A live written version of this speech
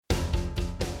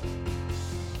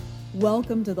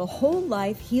Welcome to the Whole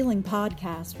Life Healing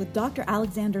Podcast with Dr.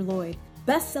 Alexander Lloyd,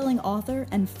 best-selling author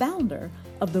and founder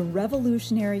of the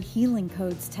revolutionary Healing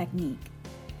Codes technique.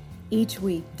 Each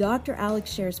week, Dr.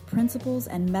 Alex shares principles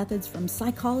and methods from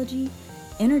psychology,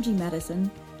 energy medicine,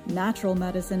 natural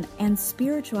medicine, and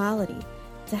spirituality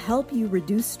to help you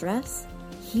reduce stress,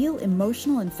 heal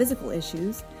emotional and physical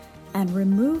issues, and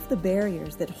remove the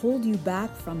barriers that hold you back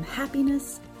from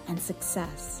happiness and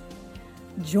success.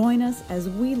 Join us as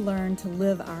we learn to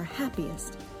live our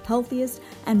happiest, healthiest,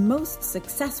 and most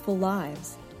successful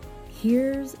lives.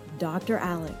 Here's Dr.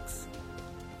 Alex.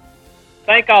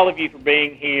 Thank all of you for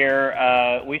being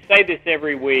here. We say this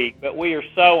every week, but we are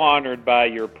so honored by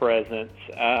your presence.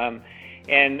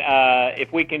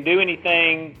 If we can do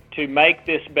anything to make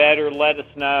this better, let us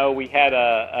know. We had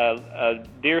a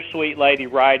dear sweet lady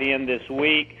write in this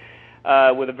week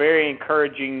with a very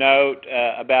encouraging note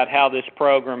about how this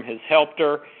program has helped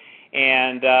her,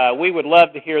 and we would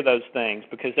love to hear those things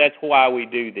because that's why we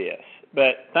do this.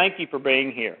 But thank you for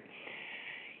being here.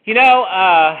 You know,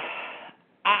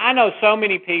 I know so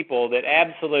many people that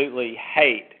absolutely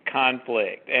hate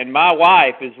conflict, and my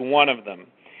wife is one of them.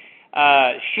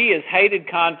 She has hated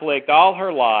conflict all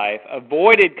her life,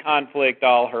 avoided conflict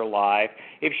all her life.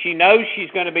 If she knows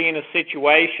she's going to be in a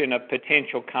situation of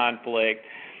potential conflict,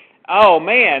 oh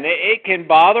man, it can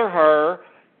bother her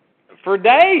for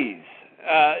days,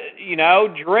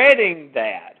 dreading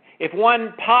that. If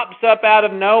one pops up out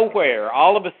of nowhere,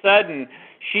 all of a sudden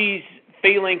she's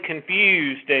feeling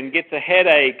confused and gets a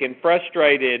headache and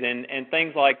frustrated and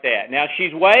things like that. Now,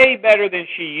 she's way better than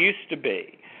she used to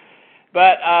be.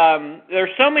 But there's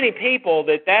so many people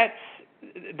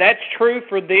that's true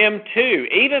for them too.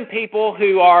 Even people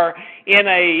who are in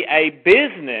a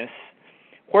business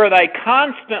where they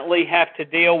constantly have to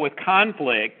deal with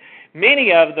conflict,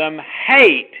 many of them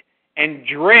hate and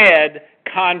dread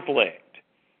conflict.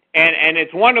 And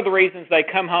it's one of the reasons they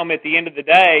come home at the end of the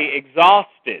day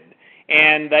exhausted,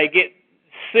 and they get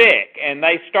sick, and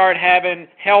they start having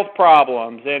health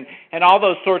problems, and all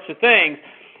those sorts of things,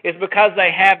 is because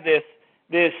they have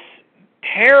this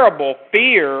terrible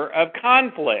fear of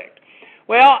conflict.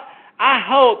 Well, I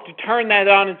hope to turn that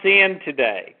on its end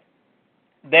today,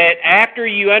 that after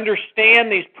you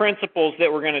understand these principles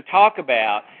that we're going to talk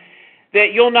about,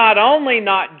 that you'll not only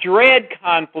not dread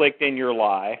conflict in your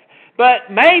life, but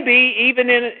maybe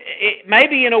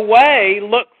in a way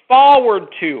look forward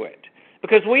to it.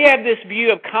 Because we have this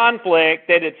view of conflict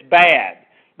that it's bad,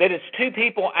 that it's two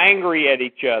people angry at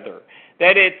each other,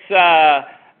 that it's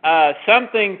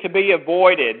something to be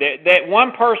avoided, that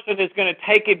one person is going to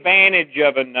take advantage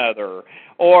of another,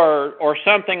 or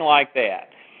something like that.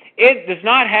 It does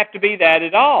not have to be that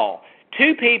at all.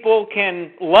 Two people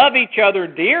can love each other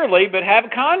dearly but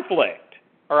have conflict,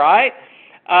 all right?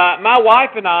 My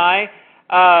wife and I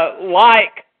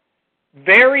like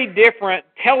very different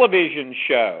television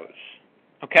shows,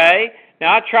 okay?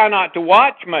 Now, I try not to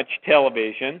watch much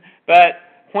television, but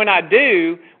when I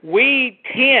do, we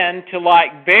tend to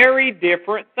like very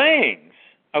different things,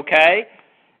 okay?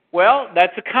 Well,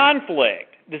 that's a conflict.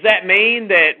 Does that mean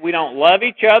that we don't love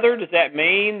each other? Does that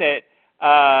mean that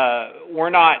we're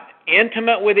not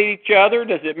intimate with each other?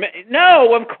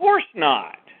 No, of course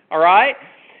not, all right?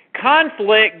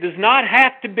 Conflict does not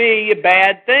have to be a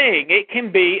bad thing. It can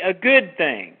be a good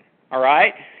thing, all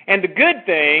right? And the good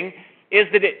thing is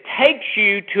that it takes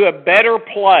you to a better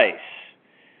place,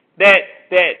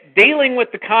 that dealing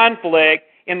with the conflict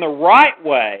in the right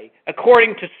way,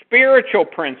 according to spiritual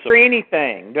principles, or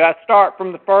anything. Do I start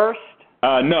from the first?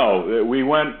 No, we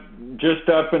went just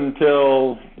up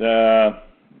until...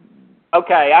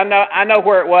 Okay, I know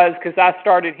where it was because I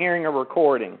started hearing a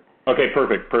recording. Okay,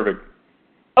 perfect.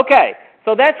 Okay,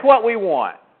 so that's what we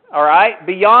want, all right?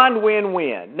 Beyond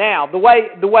win-win. Now, the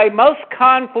way most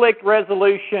conflict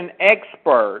resolution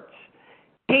experts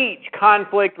teach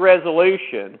conflict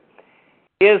resolution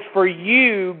is for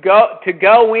you to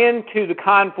go into the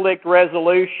conflict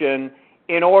resolution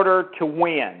in order to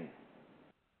win.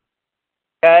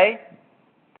 Okay?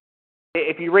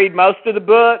 If you read most of the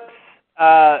books,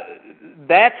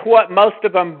 that's what most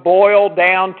of them boil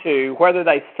down to, whether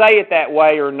they say it that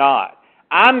way or not.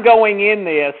 I'm going in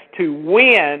this to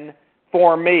win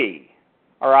for me.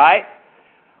 All right?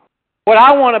 What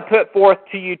I want to put forth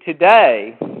to you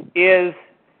today is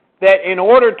that in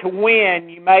order to win,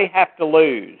 you may have to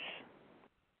lose.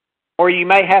 Or you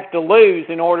may have to lose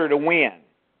in order to win.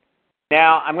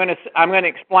 Now, I'm going to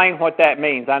explain what that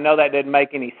means. I know that didn't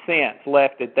make any sense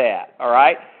left at that, all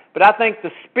right? But I think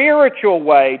the spiritual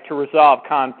way to resolve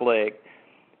conflict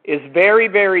is very,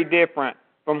 very different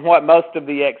from what most of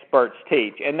the experts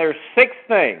teach. And there's 6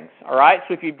 things, all right?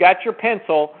 So if you've got your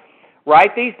pencil,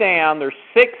 write these down. There's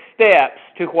 6 steps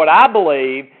to what I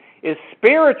believe is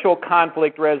spiritual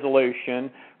conflict resolution,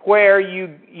 where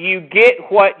you get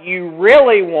what you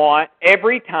really want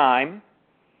every time,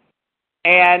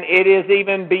 and it is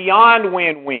even beyond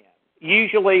win-win,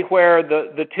 usually where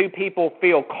the two people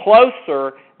feel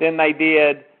closer than they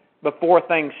did before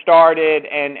things started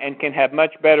and can have much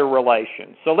better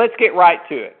relations. So let's get right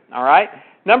to it, all right?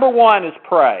 Number 1 is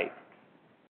pray.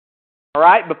 All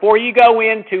right, before you go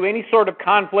into any sort of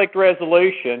conflict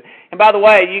resolution, and by the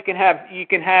way, you can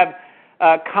have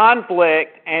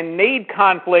conflict and need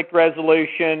conflict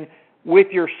resolution with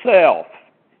yourself.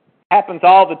 Happens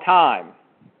all the time.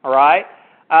 All right,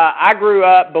 I grew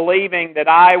up believing that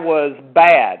I was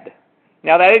bad.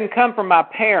 Now that didn't come from my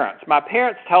parents. My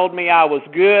parents told me I was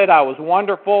good, I was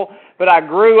wonderful, but I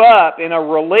grew up in a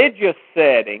religious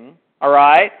setting. All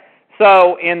right,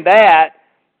 so in that,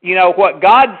 you know, what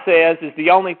God says is the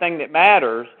only thing that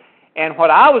matters. And what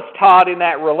I was taught in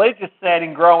that religious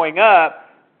setting growing up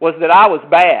was that I was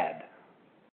bad.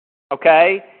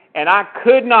 Okay? And I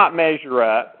could not measure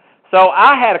up. So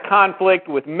I had a conflict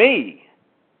with me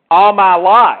all my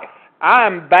life.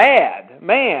 I'm bad.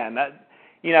 Man,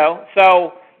 you know,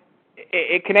 so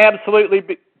it can absolutely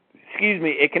be,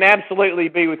 it can absolutely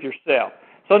be with yourself.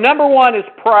 So number 1 is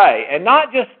pray, and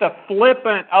not just a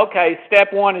flippant, okay,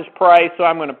 step 1 is pray, so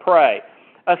I'm going to pray.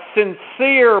 A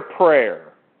sincere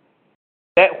prayer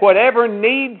that whatever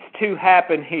needs to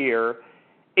happen here,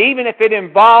 even if it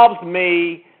involves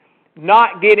me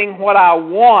not getting what I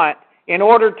want in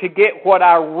order to get what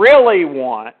I really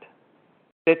want,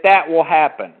 that will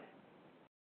happen.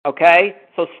 Okay?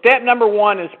 So step number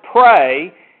 1 is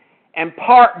pray, and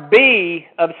part B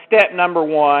of step number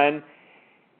 1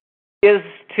 is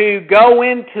to go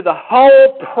into the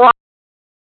whole process.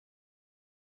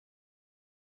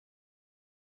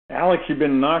 Alex, you've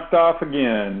been knocked off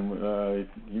again.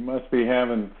 You must be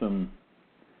having some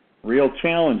real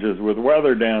challenges with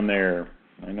weather down there.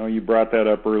 I know you brought that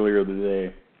up earlier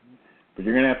today. But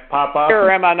you're going to have to pop off. Here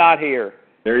or am I not here?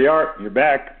 There you are. You're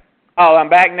back. Oh, I'm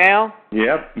back now?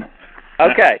 Yep.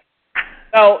 Okay.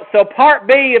 So part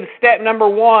B of step number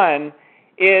 1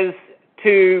 is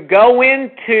to go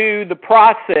into the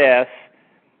process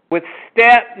with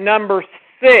step number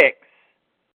 6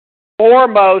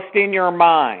 foremost in your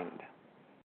mind.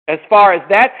 As far as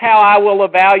that's how I will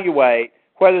evaluate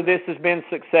whether this has been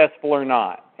successful or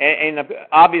not. And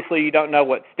obviously you don't know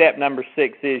what step number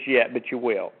 6 is yet, but you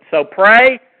will. So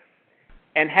pray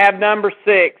and have number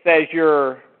 6 as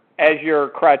your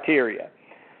criteria.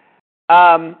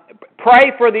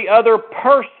 Pray for the other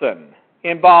person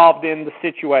involved in the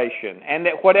situation, and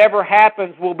that whatever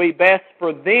happens will be best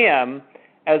for them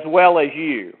as well as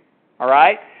you. All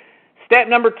right? Step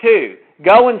number 2,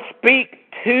 go and speak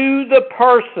to the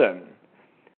person,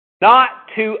 not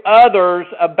to others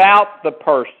about the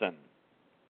person.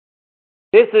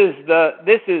 This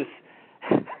is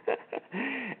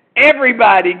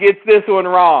everybody gets this one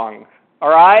wrong. All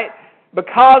right?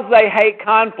 Because they hate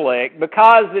conflict,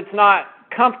 because it's not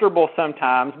comfortable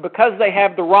sometimes, because they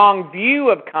have the wrong view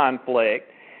of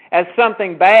conflict as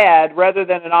something bad rather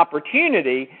than an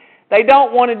opportunity, they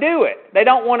don't want to do it. They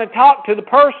don't want to talk to the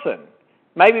person.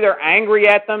 Maybe they're angry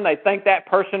at them. They think that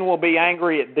person will be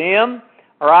angry at them.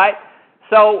 All right?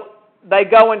 So they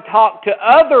go and talk to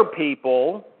other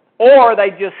people, or they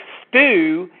just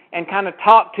stew and kind of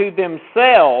talk to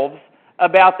themselves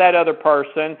about that other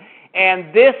person.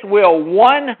 And this will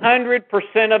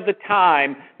 100% of the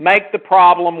time make the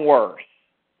problem worse.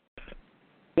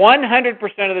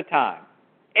 100% of the time.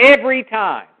 Every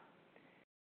time.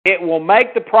 It will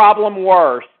make the problem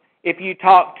worse if you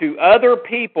talk to other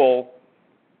people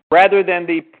rather than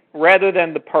the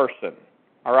person.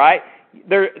 All right?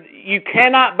 You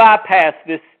cannot bypass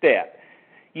this step.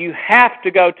 You have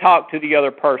to go talk to the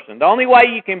other person. The only way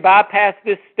you can bypass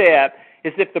this step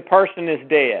is if the person is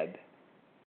dead.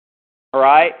 All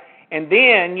right? And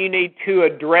then you need to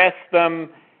address them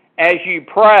as you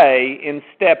pray in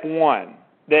step 1.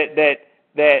 That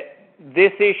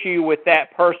this issue with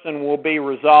that person will be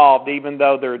resolved even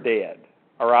though they're dead.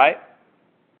 All right?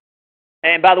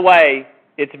 And by the way,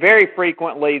 it's very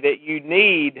frequently that you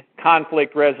need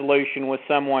conflict resolution with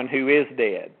someone who is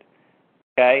dead.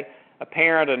 Okay? A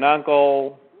parent, an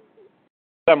uncle,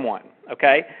 someone.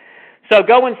 Okay? So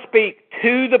go and speak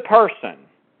to the person,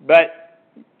 but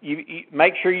you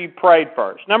make sure you prayed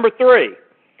first. Number 3,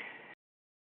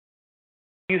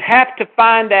 you have to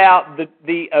find out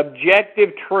the objective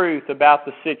truth about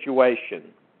the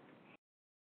situation.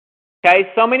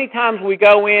 Okay, so many times we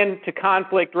go into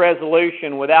conflict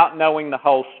resolution without knowing the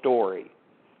whole story.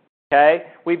 Okay,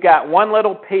 we've got one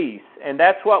little piece, and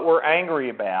that's what we're angry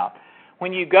about.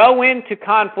 When you go into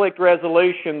conflict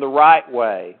resolution the right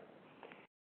way,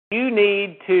 you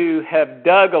need to have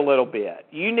dug a little bit.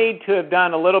 You need to have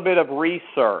done a little bit of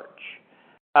research,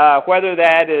 whether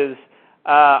that is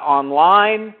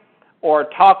online or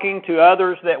talking to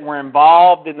others that were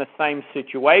involved in the same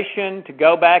situation, to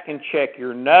go back and check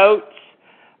your notes.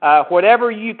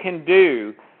 Whatever you can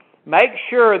do, make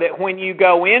sure that when you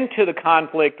go into the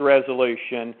conflict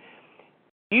resolution,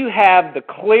 you have the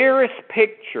clearest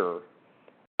picture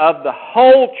of the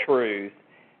whole truth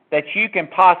that you can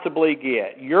possibly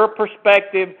get. Your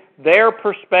perspective, their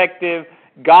perspective,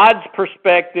 God's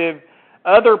perspective,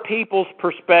 other people's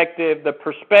perspective, the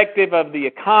perspective of the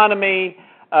economy,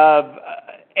 of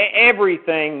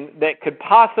everything that could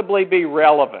possibly be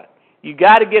relevant. You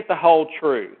got to get the whole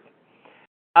truth.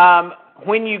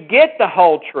 When you get the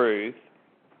whole truth,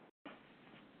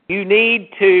 you need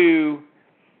to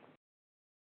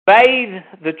bathe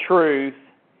the truth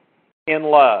in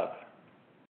love.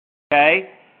 Okay?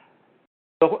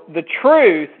 The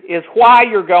truth is why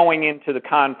you're going into the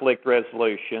conflict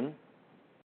resolution.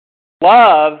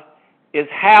 Love is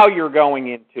how you're going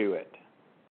into it.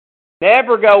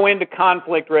 Never go into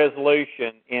conflict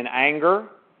resolution in anger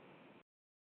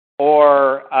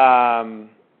or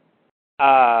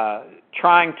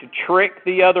trying to trick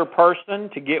the other person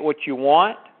to get what you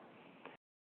want.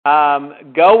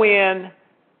 Go in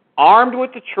armed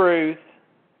with the truth,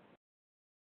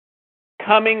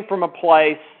 coming from a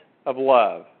place of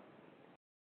love.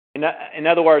 In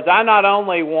other words, I not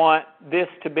only want this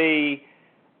to be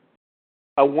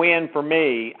a win for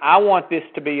me, I want this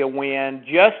to be a win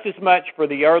just as much for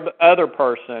the other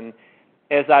person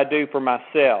as I do for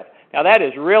myself. Now that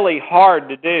is really hard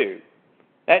to do.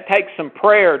 That takes some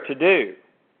prayer to do,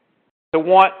 to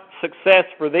want success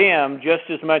for them just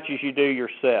as much as you do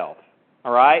yourself.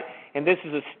 All right? And this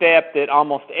is a step that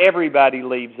almost everybody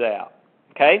leaves out.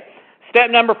 Okay?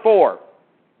 Step number 4.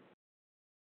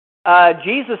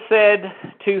 Jesus said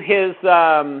to his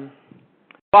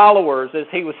followers as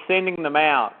he was sending them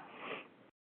out,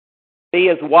 "Be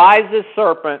as wise as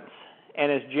serpents and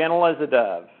as gentle as a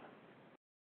dove."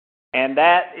 And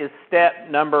that is step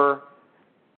number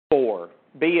 4.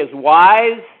 Be as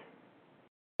wise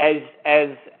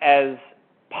as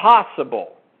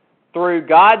possible through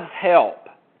God's help.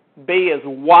 Be as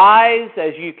wise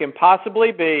as you can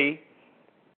possibly be,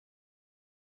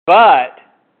 but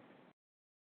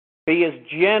be as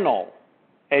gentle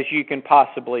as you can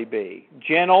possibly be.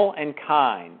 Gentle and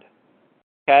kind.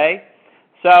 Okay?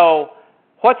 So,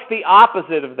 what's the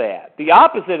opposite of that? The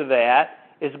opposite of that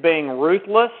is being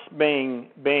ruthless,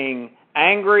 being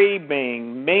angry,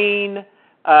 being mean,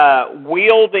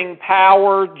 wielding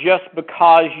power just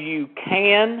because you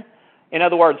can. In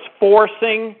other words,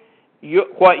 forcing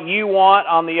what you want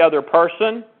on the other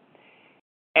person.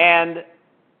 And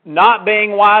not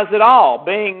being wise at all,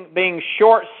 being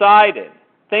short-sighted,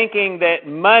 thinking that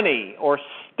money or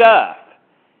stuff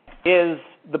is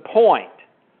the point.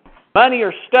 Money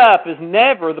or stuff is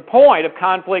never the point of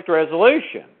conflict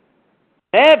resolution.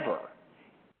 Never.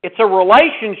 It's a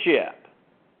relationship.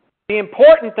 The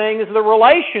important thing is the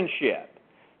relationship.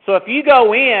 So if you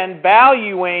go in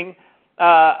valuing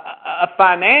a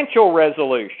financial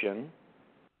resolution,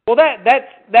 well,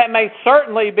 that may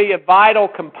certainly be a vital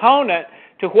component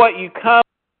to what you come.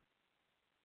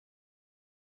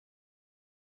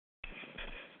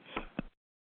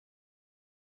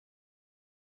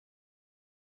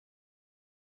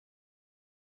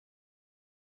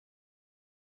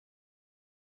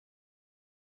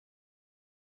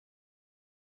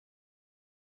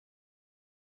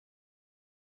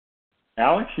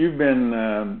 Alex, you've been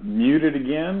muted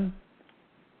again.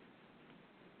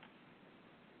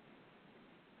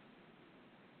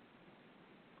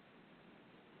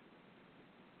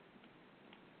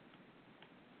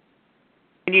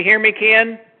 Can you hear me,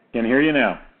 Ken? Can hear you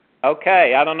now.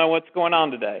 Okay, I don't know what's going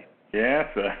on today. Yes.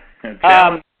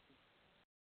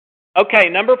 Okay,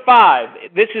 number 5.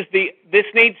 This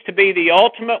needs to be the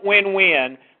ultimate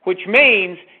win-win, which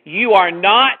means you are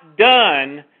not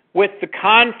done with the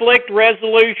conflict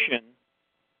resolution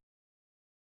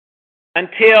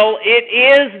until it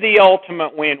is the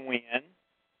ultimate win-win,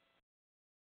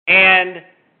 and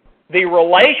the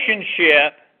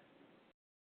relationship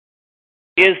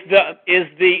is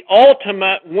the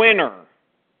ultimate winner,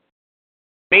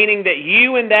 meaning that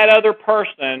you and that other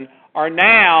person are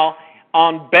now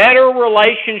on better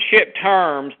relationship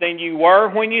terms than you were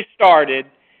when you started,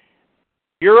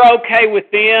 You're okay with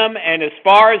them, and as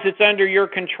far as it's under your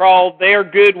control, they're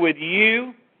good with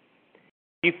you.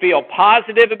 You feel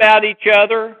positive about each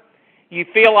other. You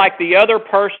feel like the other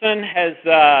person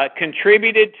has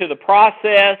contributed to the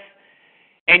process,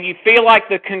 and you feel like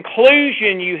the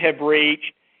conclusion you have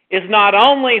reached is not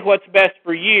only what's best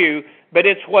for you, but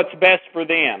it's what's best for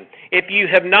them. If you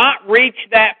have not reached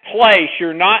that place,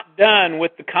 you're not done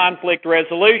with the conflict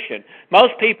resolution.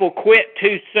 Most people quit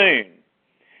too soon.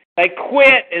 They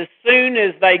quit as soon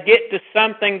as they get to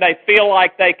something they feel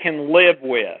like they can live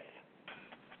with.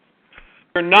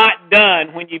 You're not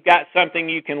done when you've got something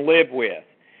you can live with.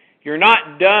 You're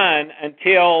not done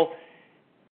until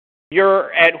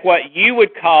you're at what you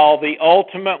would call the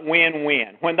ultimate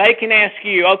win-win. When they can ask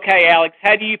you, okay, Alex,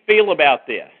 how do you feel about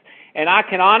this? And I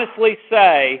can honestly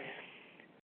say,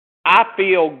 I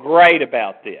feel great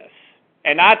about this.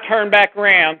 And I turn back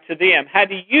around to them, how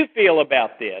do you feel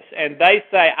about this? And they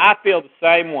say, I feel the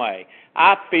same way.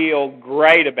 I feel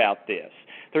great about this.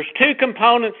 There's two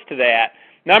components to that.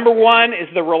 Number one is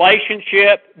the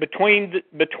relationship between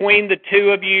the two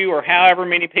of you, or however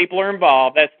many people are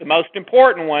involved. That's the most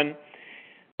important one.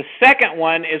 The second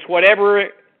one is whatever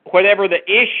the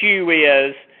issue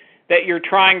is that you're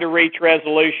trying to reach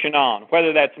resolution on,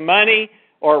 whether that's money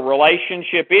or a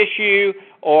relationship issue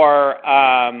or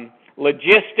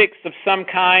logistics of some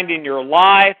kind in your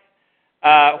life,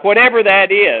 whatever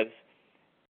that is.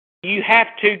 You have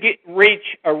to reach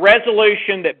a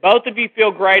resolution that both of you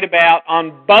feel great about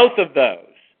on both of those,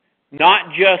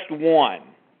 not just one.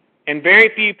 And very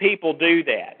few people do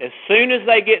that. As soon as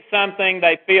they get something,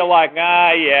 they feel like,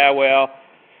 yeah, well,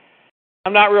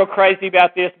 I'm not real crazy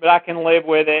about this, but I can live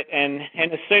with it. And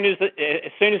as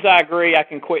soon as I agree, I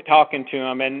can quit talking to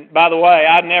them. And by the way,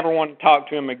 I never want to talk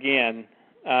to them again.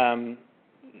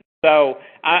 So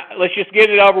let's just get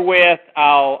it over with.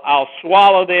 I'll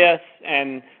swallow this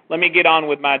and let me get on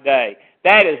with my day.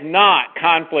 That is not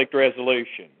conflict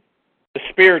resolution, the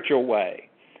spiritual way.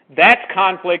 That's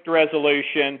conflict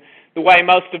resolution, the way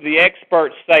most of the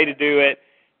experts say to do it,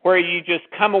 where you just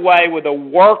come away with a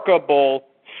workable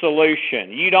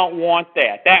solution. You don't want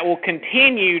that. That will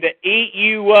continue to eat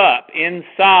you up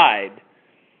inside.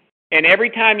 And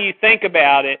every time you think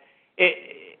about it,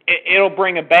 it'll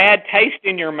bring a bad taste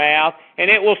in your mouth,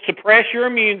 and it will suppress your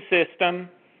immune system.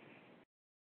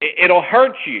 It'll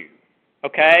hurt you,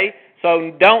 okay?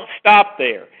 So don't stop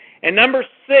there. And number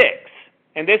 6,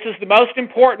 and this is the most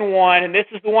important one, and this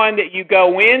is the one that you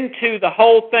go into the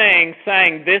whole thing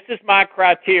saying, this is my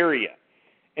criteria,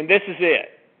 and this is it.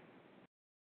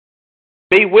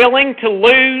 Be willing to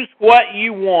lose what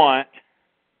you want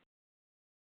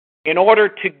in order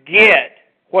to get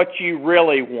what you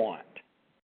really want.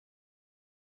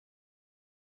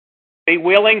 Be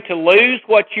willing to lose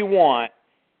what you want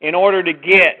in order to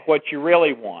get what you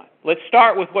really want. Let's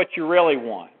start with what you really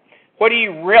want. What do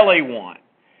you really want?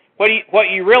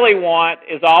 What you really want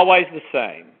is always the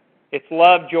same. It's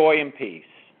love, joy, and peace.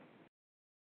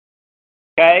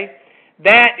 Okay?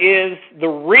 That is the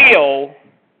real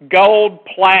gold,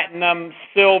 platinum,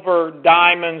 silver,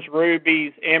 diamonds,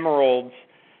 rubies, emeralds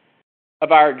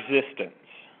of our existence.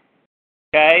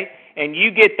 Okay? And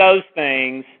you get those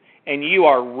things and you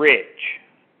are rich.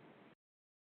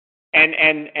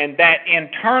 And that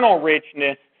internal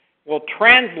richness will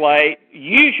translate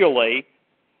usually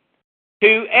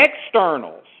to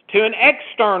externals, to an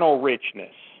external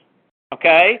richness.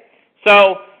 Okay?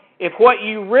 So if what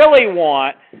you really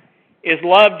want is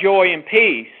love, joy, and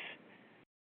peace,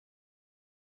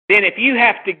 then if you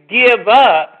have to give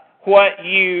up what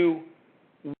you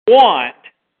want,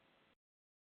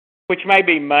 which may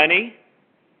be money,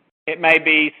 it may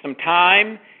be some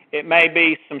time, it may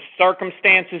be some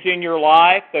circumstances in your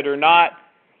life that are not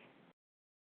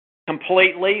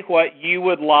completely what you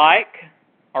would like,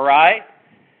 all right?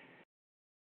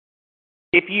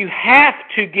 If you have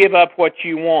to give up what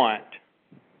you want,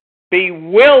 be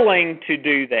willing to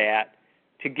do that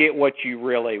to get what you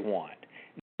really want.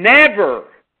 Never,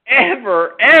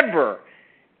 ever, ever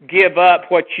give up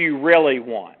what you really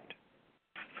want,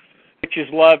 which is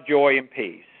love, joy, and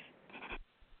peace.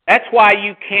 That's why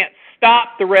you can't stop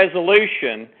the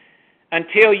resolution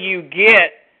until you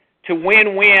get to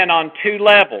win-win on 2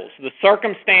 levels, the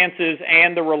circumstances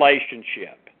and the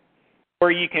relationship,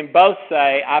 where you can both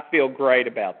say, I feel great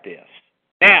about this.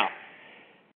 Now,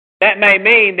 that may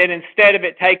mean that instead of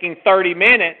it taking 30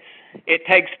 minutes, it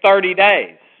takes 30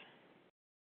 days.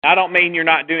 I don't mean you're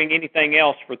not doing anything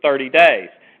else for 30 days,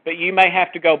 but you may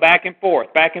have to go back and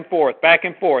forth, back and forth, back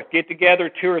and forth, get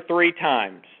together 2 or 3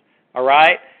 times, all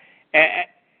right?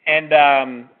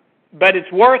 But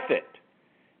it's worth it.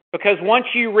 Because once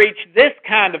you reach this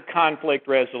kind of conflict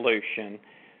resolution,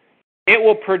 it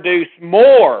will produce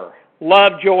more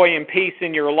love, joy, and peace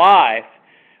in your life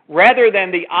rather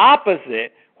than the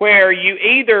opposite, where you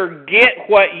either get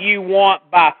what you want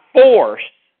by force.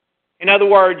 In other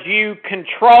words, you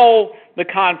control the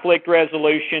conflict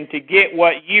resolution to get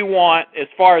what you want as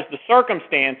far as the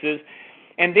circumstances,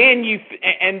 and then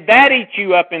and that eats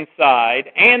you up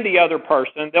inside and the other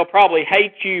person. They'll probably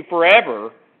hate you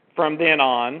forever from then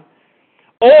on.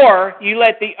 Or you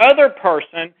let the other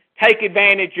person take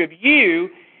advantage of you,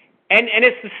 and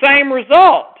it's the same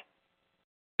result.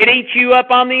 It eats you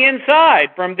up on the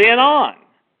inside from then on.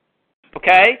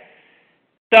 Okay?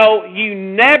 So you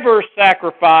never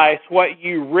sacrifice what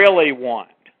you really want,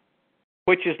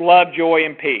 which is love, joy,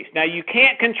 and peace. Now, you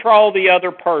can't control the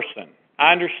other person.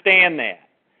 I understand that.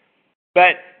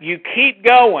 But you keep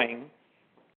going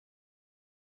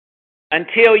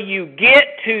until you get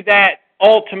to that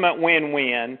ultimate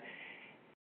win-win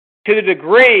to the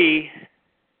degree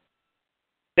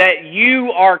that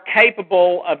you are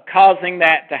capable of causing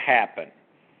that to happen.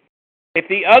 If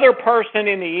the other person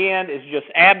in the end is just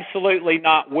absolutely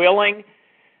not willing,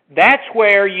 that's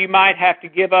where you might have to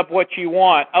give up what you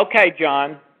want. Okay,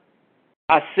 John,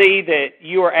 I see that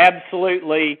you are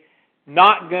absolutely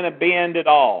not going to bend at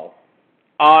all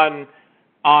on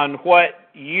what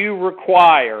you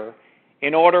require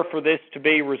in order for this to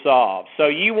be resolved. So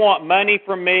you want money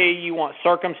from me, you want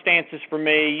circumstances from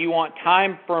me, you want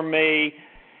time from me,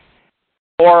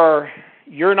 or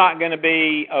you're not going to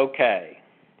be okay.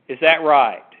 Is that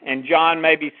right? And John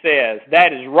maybe says,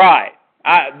 that is right.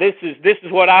 This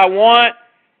is what I want.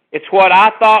 It's what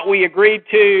I thought we agreed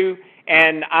to,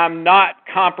 and I'm not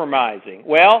compromising.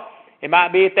 Well, it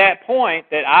might be at that point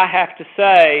that I have to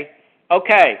say,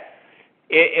 okay,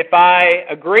 if I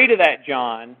agree to that,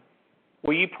 John,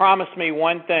 will you promise me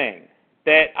one thing,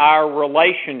 that our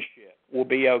relationship will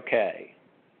be okay,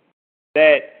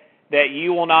 that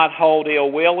you will not hold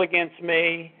ill will against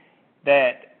me,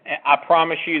 that I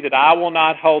promise you that I will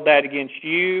not hold that against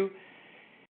you,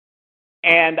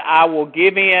 and I will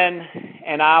give in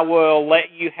and I will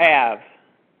let you have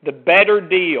the better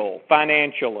deal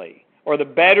financially or the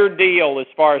better deal as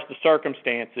far as the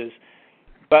circumstances.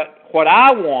 But what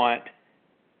I want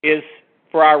is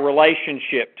for our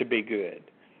relationship to be good.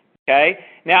 Okay?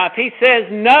 Now, if he says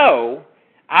no,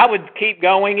 I would keep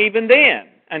going even then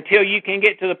until you can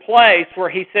get to the place where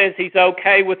he says he's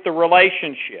okay with the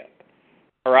relationship.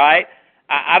 All right?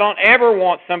 I don't ever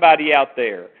want somebody out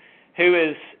there who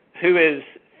is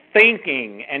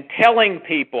thinking and telling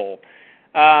people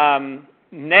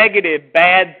negative,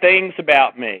 bad things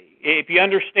about me. If you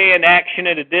understand action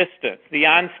at a distance, the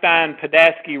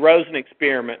Einstein-Podolsky-Rosen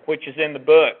experiment, which is in the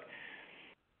book,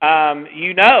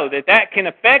 you know that can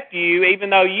affect you even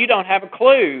though you don't have a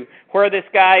clue where this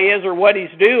guy is or what he's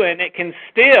doing. It can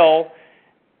still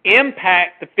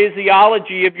impact the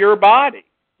physiology of your body,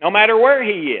 no matter where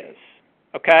he is,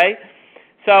 okay?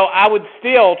 So I would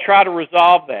still try to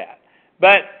resolve that.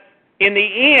 But in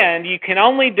the end, you can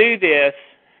only do this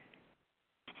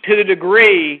to the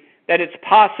degree that it's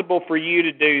possible for you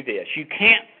to do this. You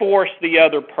can't force the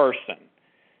other person.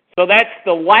 So that's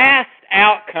the last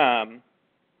outcome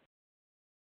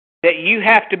that you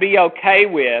have to be okay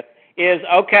with is,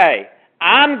 okay,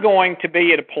 I'm going to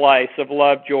be at a place of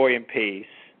love, joy, and peace,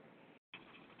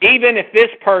 even if this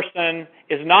person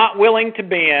is not willing to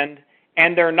bend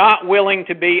and they're not willing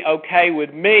to be okay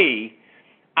with me.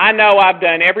 I know I've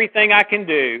done everything I can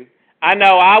do. I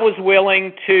know I was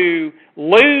willing to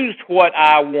lose what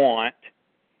I want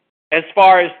as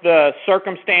far as the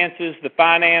circumstances, the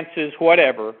finances,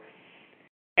 whatever,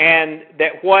 and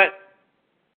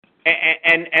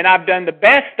I've done the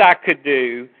best I could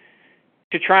do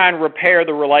to try and repair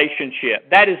the relationship.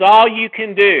 That is all you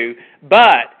can do,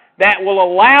 but that will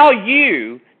allow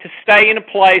you to stay in a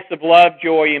place of love,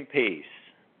 joy, and peace.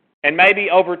 And maybe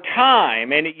over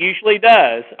time, and it usually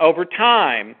does, over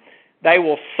time, they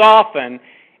will soften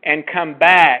and come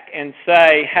back and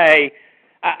say, hey,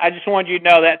 I just wanted you to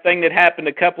know that thing that happened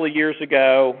a couple of years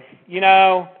ago,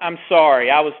 I'm sorry,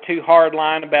 I was too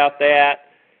hardline about that.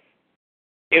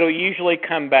 It'll usually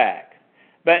come back.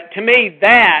 But to me,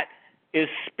 that is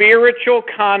spiritual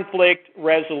conflict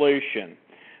resolution.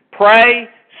 Pray,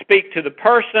 speak to the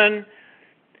person,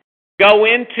 go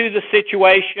into the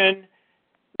situation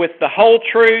with the whole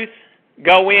truth,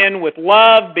 go in with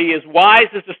love, be as wise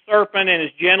as a serpent and as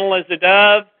gentle as a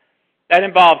dove. That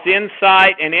involves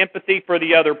insight and empathy for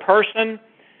the other person.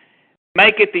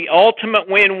 Make it the ultimate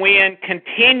win-win.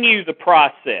 Continue the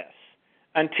process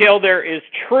until there is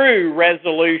true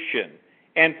resolution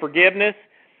and forgiveness.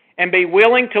 and be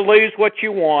willing to lose what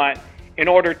you want in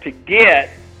order to get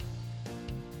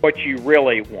what you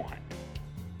really want.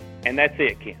 And that's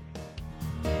it, Ken.